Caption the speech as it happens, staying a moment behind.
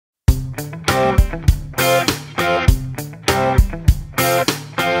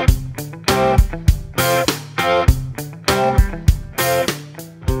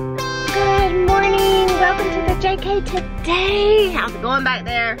doing back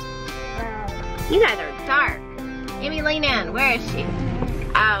there? You guys are dark. Amy, lean in. Where is she?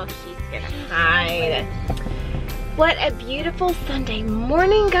 Oh, she's gonna hide. What a beautiful Sunday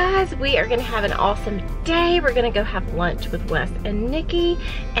morning, guys. We are gonna have an awesome day. We're gonna go have lunch with Wes and Nikki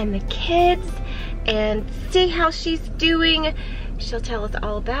and the kids and see how she's doing. She'll tell us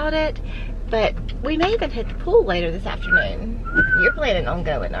all about it. But we may even hit the pool later this afternoon. You're planning on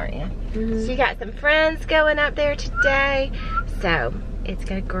going, aren't you? Mm-hmm. She got some friends going up there today. So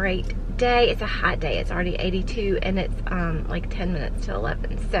it's a great day. It's a hot day. It's already 82 and it's like 10 minutes to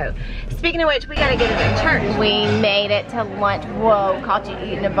 11. So speaking of which, we gotta get to the church. We made it to lunch. Whoa, caught you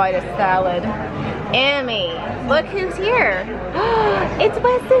eating a bite of salad. Emmy, look who's here. It's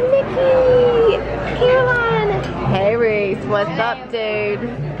Wes and Nikki. Caroline. Hey Reese, what's up, dude?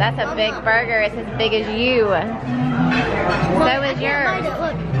 That's a big burger. It's as big as you. So is yours.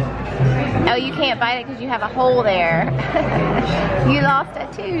 Oh, you can't bite it because you have a hole there. You lost a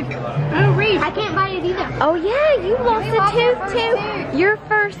tooth. Oh, Reese, I can't bite it either. Oh yeah, you lost a tooth too. Your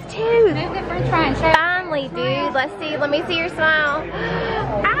first tooth. There's the french fry and shake. Finally, dude. Let's see. Let me see your smile.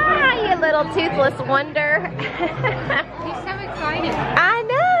 Ah, you little toothless wonder. He's so excited. I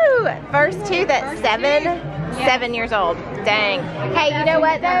know. First tooth at 7 years old. Dang. Hey, you know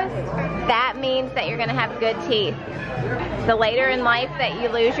what though? That means that you're gonna have good teeth. The later in life that you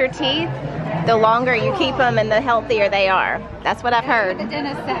lose your teeth, the longer you keep them and the healthier they are. That's what I've heard. The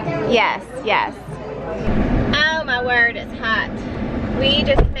dentist said. Yes, yes. Oh my word, it's hot. We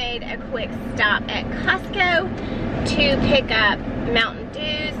just made a quick stop at Costco to pick up Mountain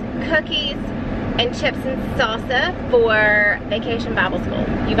Dews, cookies, and chips and salsa for Vacation Bible School.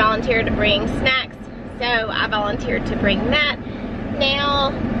 You volunteered to bring snacks, so I volunteered to bring that.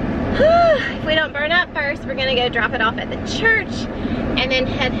 Now, if we don't burn up first, we're gonna go drop it off at the church and then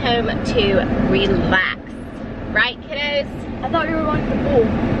head home to relax. Right, kiddos? I thought you were going to the pool.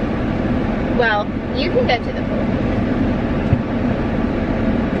 Well, you can go to the pool.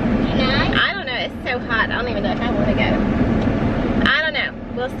 Can I? I don't know, it's so hot. I don't even know if I wanna go. I don't know,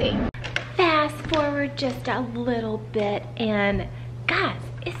 we'll see. Fast forward just a little bit and guys,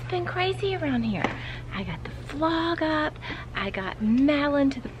 it's been crazy around here. I got the vlog up, I got Madelyne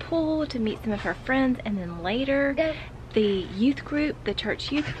to the pool to meet some of her friends, and then later the youth group, the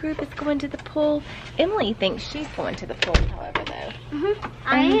church youth group is going to the pool. Emily thinks she's going to the pool, however, though.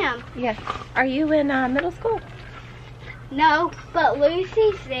 I am. Yes. Are you in middle school? No, but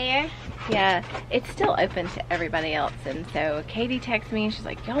Lucy's there. Yeah, it's still open to everybody else, and so Katie texted me and she's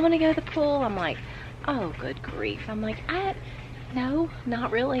like, y'all want to go to the pool? I'm like, oh, good grief. I'm like, no,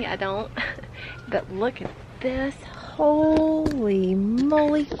 not really, I don't. But look at this, holy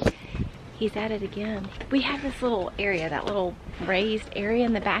moly. He's at it again. We have this little area, that little raised area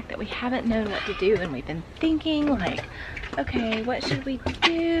in the back that we haven't known what to do, and we've been thinking like, okay, what should we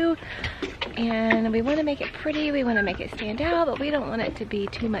do? And we want to make it pretty, we want to make it stand out, but we don't want it to be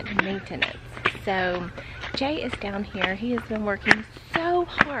too much maintenance. So Jay is down here. He has been working so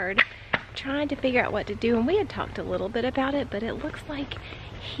hard trying to figure out what to do, and we had talked a little bit about it, but it looks like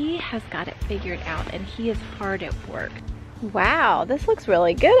he has got it figured out and he is hard at work. Wow, this looks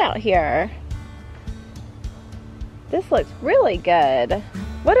really good out here. This looks really good.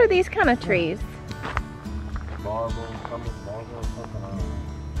 What are these kind of trees? Marble, something else.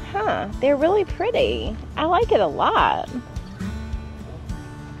 Huh, they're really pretty. I like it a lot.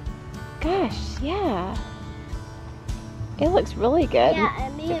 Gosh, yeah. It looks really good. Yeah,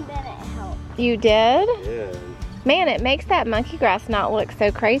 and me and Bennett helped. You did? Yeah. Man, it makes that monkey grass not look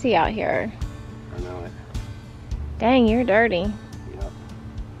so crazy out here. I know it. Dang, you're dirty. Yep.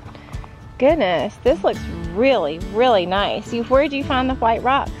 Goodness, this looks really, really nice. Where'd you find the white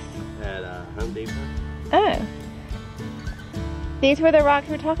rocks? At Home Depot. Oh. These were the rocks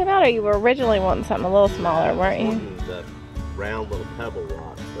we're talking about, or you were originally wanting something a little smaller, weren't you? The round little pebble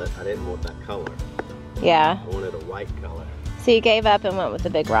rocks, but I didn't want that color. Yeah. I wanted a white color. So you gave up and went with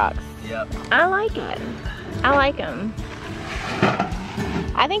the big rocks. Yep. I like it. I like them.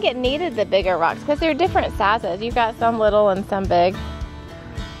 I think it needed the bigger rocks because they're different sizes. You've got some little and some big.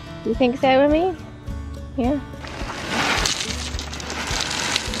 You think so, Emmy? Yeah.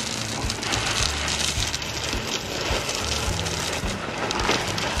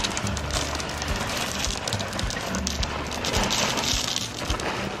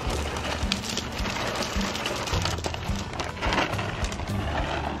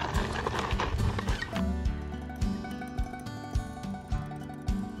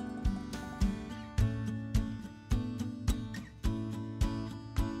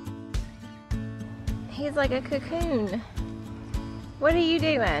 He's like a cocoon. What are you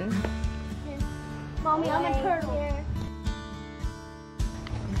doing? Mommy, I'm a turtle.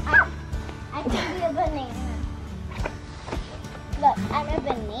 I can be a banana. Look, I'm a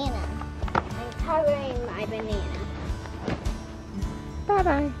banana. I'm covering my banana.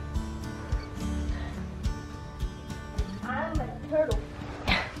 Bye-bye. I'm a turtle.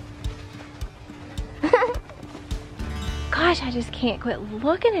 Gosh, I just can't quit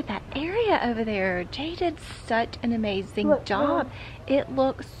looking at that area over there. Jay did such an amazing job. It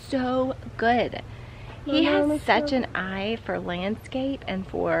looks so good. He has such an eye for landscape and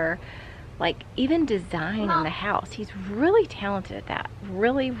for like even design in the house. He's really talented at that.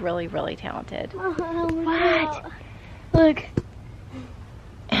 Really, really, really talented. What? Look.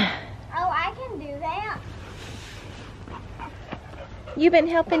 Oh, I can do that. You've been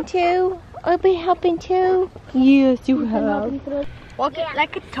helping too? I'll be helping too? Yes, you have. Walk it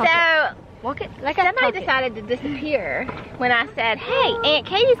like a So, Walk it like a somebody decided to disappear when I said, hey, Aunt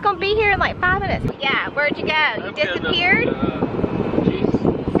Katie's gonna be here in like 5 minutes. Yeah, where'd you go? You disappeared?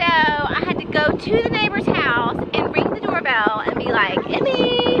 So I had to go to the neighbor's house and ring the doorbell and be like,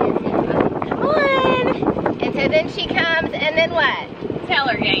 Emmy, come on. And so then she comes and then what? Tell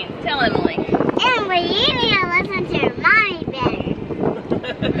her, Gaines. Tell Emily. Emily, you need to listen to your mommy better.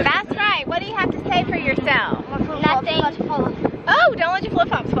 That's right. What do you have to say for yourself? Nothing. Oh, don't let your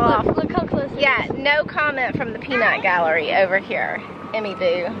flip-flops fall off. Look how close it is. Yeah, no comment from the peanut gallery over here, Emmy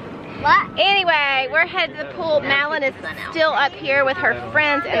Boo. What? Anyway, we're headed to the pool. Madelyne is still up here with her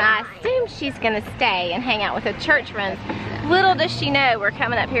friends, and I assume she's gonna stay and hang out with her church friends. Little does she know we're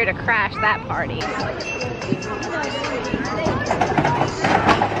coming up here to crash that party.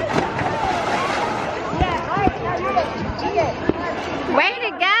 Way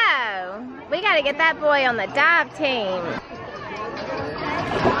to go! We gotta get that boy on the dive team.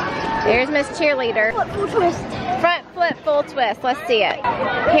 There's Miss Cheerleader. Full twist. Front flip, full twist. Let's see it.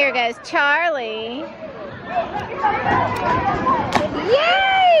 Here goes Charlie.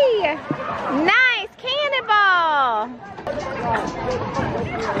 Yay! Nice cannonball.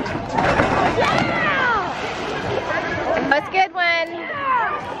 That's a good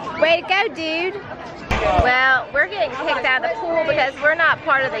one. Way to go, dude. Well, we're getting kicked out of the pool because we're not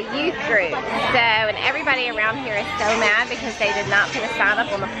part of the youth group. So, and everybody around here is so mad because they did not put a sign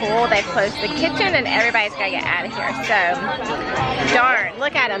up on the pool. They've closed the kitchen and everybody's got to get out of here. So, darn.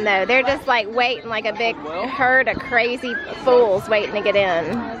 Look at them though. They're just like waiting like a big herd of crazy fools waiting to get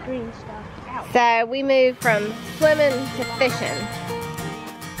in. So, we moved from swimming to fishing.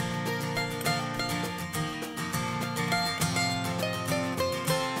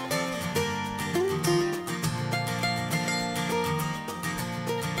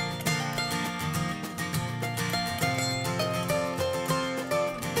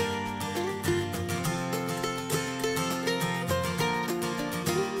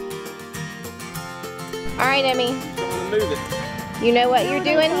 All right, Emmy. Move it. You know what you're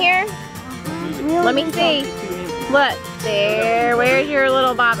doing here? Let me see. Look, there. Where's your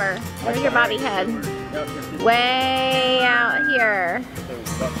little bobber? Where's your bobby head? Way out here.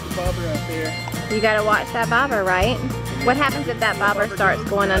 You gotta watch that bobber, right? What happens if that bobber starts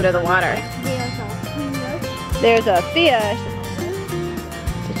going under the water? There's a fish.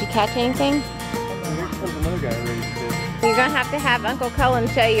 Did you catch anything? Here comes another guy ready to fish. You're gonna have to have Uncle Cullen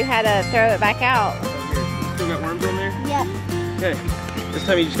show you how to throw it back out. Still got worms on there? Yep. Okay. This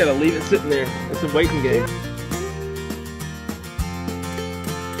time you just gotta leave it sitting there. It's a waiting game.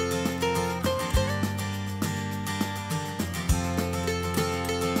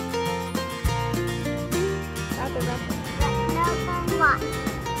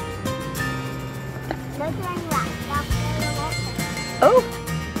 Oh,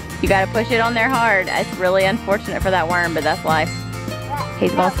 you gotta push it on there hard. It's really unfortunate for that worm, but that's life.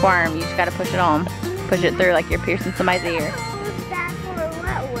 He's gonna squirm. You just gotta push it on. Push it through like you're piercing somebody's ear.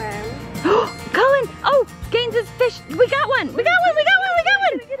 Cullen! Oh, Gaines's fish. We got one. We got one. We got one. We got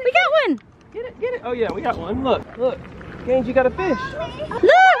one. We got one. Get it, get it. Oh yeah, we got one. Look, look. Gaines, you got a fish. Look, we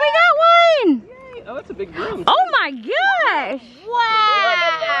got one. Yay. Oh, that's a big drum. Oh my gosh.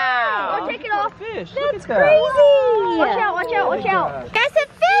 Wow. I'll take it off. Fish. That's crazy. Watch out, watch out, watch out. That's a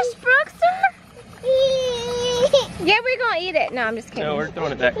fish, Brookster. Yeah, we're gonna eat it. No, I'm just kidding. No, we're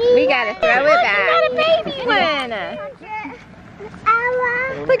throwing it back. We gotta throw it back. You got a baby one.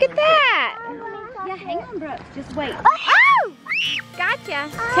 Look at that. Yeah, hang on, Brooks. Just wait. Oh! Gotcha.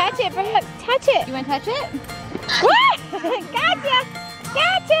 Touch it, Brooks. Touch it. You want to touch it? What? Gotcha.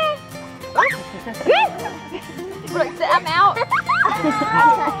 Gotcha. Brooks, I'm out.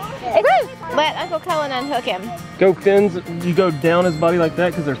 Let Uncle Cullen unhook him. Go fins. You go down his body like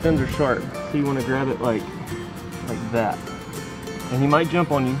that because their fins are sharp. So you want to grab it like that. And he might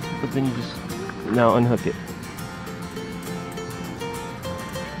jump on you, but then you just now unhook it.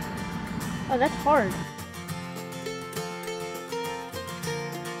 Oh, that's hard.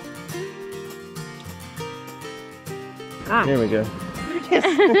 Gosh. There we go.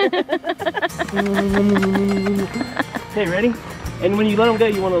 Okay, ready? And when you let them go,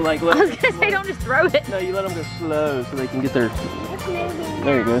 you want to like let I was gonna say, don't just throw it. No, you let them go slow so they can get their...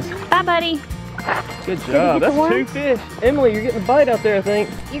 There it goes. Bye, buddy. Good job. That's 2 fish. Emily, you're getting a bite out there, I think.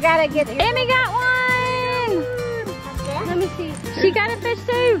 You gotta get your... Emmy got one. Let me see. She got a fish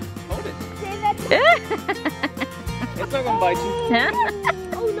too. Hold it. Huh? It's not gonna bite you.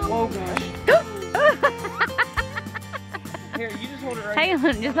 Oh no. Oh gosh. Here, you just hold it right Hang here.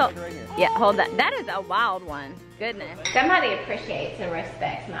 on, just hold. Right here. Yeah, hold that. That is a wild one. Goodness. Somebody appreciates and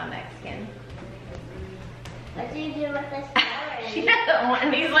respects my Mexican. What do you do with this celery? She doesn't want,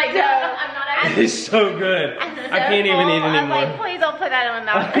 and he's like, no, I'm not actually. It's so good. I can't even eat I was like, anymore. please don't put that in my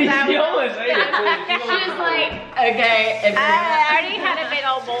mouth. She almost ate it. She was like, okay. I already had a big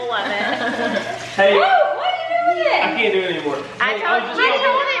old bowl of it. Hey, Woo, what are you doing with it? I can't do it anymore. I told you,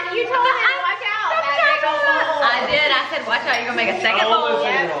 you told him, watch out, that big old bowl. I did, I said, watch out, you're gonna make a second bowl.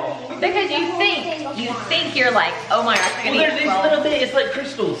 Because you think you're like, oh my gosh, I'm gonna Well, eat there's these 12. little bits, it's like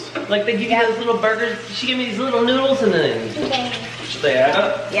crystals. Like they give you those little burgers. She gave me these little noodles and then they add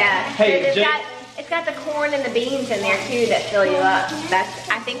up. Yeah, Hey, it's got the corn and the beans in there too that fill you up.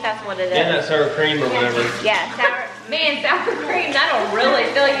 I think that's what it is. And that sour cream or whatever. Yeah, sour cream, that'll really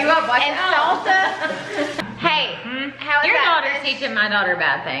fill you up. Watch and salsa. Hey, how is Your that? daughter's teaching my daughter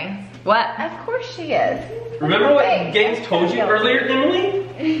bad things. What? Of course she is. Remember what Gaines told you earlier, Emily?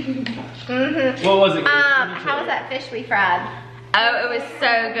 Mm-hmm. What was it? How was that fish we fried? Oh, it was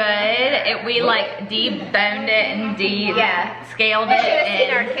so good. We like deboned it and scaled You it should have seen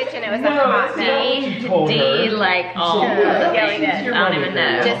our and kitchen. It was a hot mess. I don't even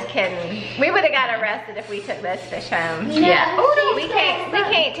know. Just kidding. We would have got arrested if we took those fish home. Yeah. We can't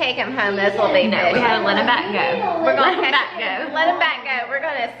take them home. Those little baby No, we had to let him back go. We're gonna let him back go. Let them back go. We're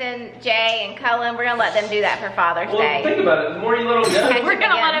gonna send Jay and Cullen. We're gonna let them do that for Father's Well, Day. think about it. The more you let them go, We're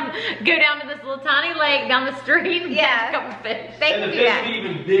gonna let him go down to this little tiny lake down the street and catch a couple fish. They and can the do fish that. will be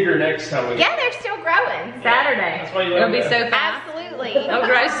even bigger next time we Yeah, they're still growing. Saturday. That's why you let It'll be him so go. fast. Absolutely. It'll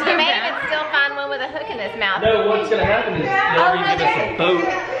grow so You may fast. even still find one with a hook in his mouth. No, what's gonna happen is they'll give us a boat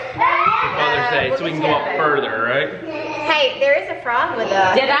for Father's Day, so we can go up further, right? Hey, there is a frog with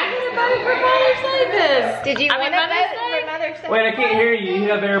a... Did I get a boat for Mother's Day? Did you want a Mother's boat Day? for Mother's Day? Wait, I can't hear you. You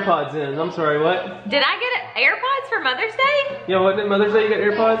have AirPods in. I'm sorry, what? Did I get AirPods for Mother's Day? Yeah, wasn't it Mother's Day you got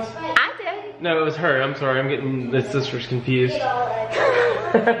AirPods? I did. No, it was her. I'm sorry. I'm getting the sisters confused.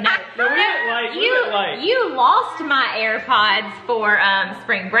 No, we didn't like. You lost my AirPods for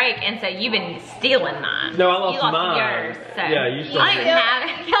spring break, and so you've been stealing mine. No, I lost you lost mine. yours. So Yeah, you stole I don't even mine. have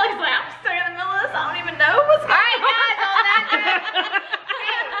it. Kelly's like, I'm stuck in the middle of this. I don't even know what's going on. Alright guys, on that note,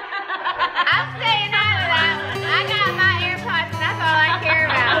 I'm staying out of that one. I got my AirPods and that's all I care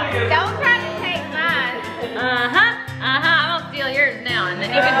about. Don't try to take mine. I'm gonna steal yours now, and then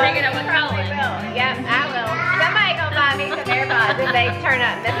you can bring it up with Probably Cullen. will. Yep, I will. Somebody gonna buy me some AirPods if they turn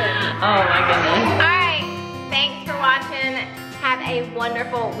up missing. Oh my goodness. Alright, thanks for watching. Have a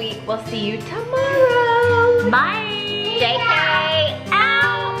wonderful week. We'll see you tomorrow. Bye. JK.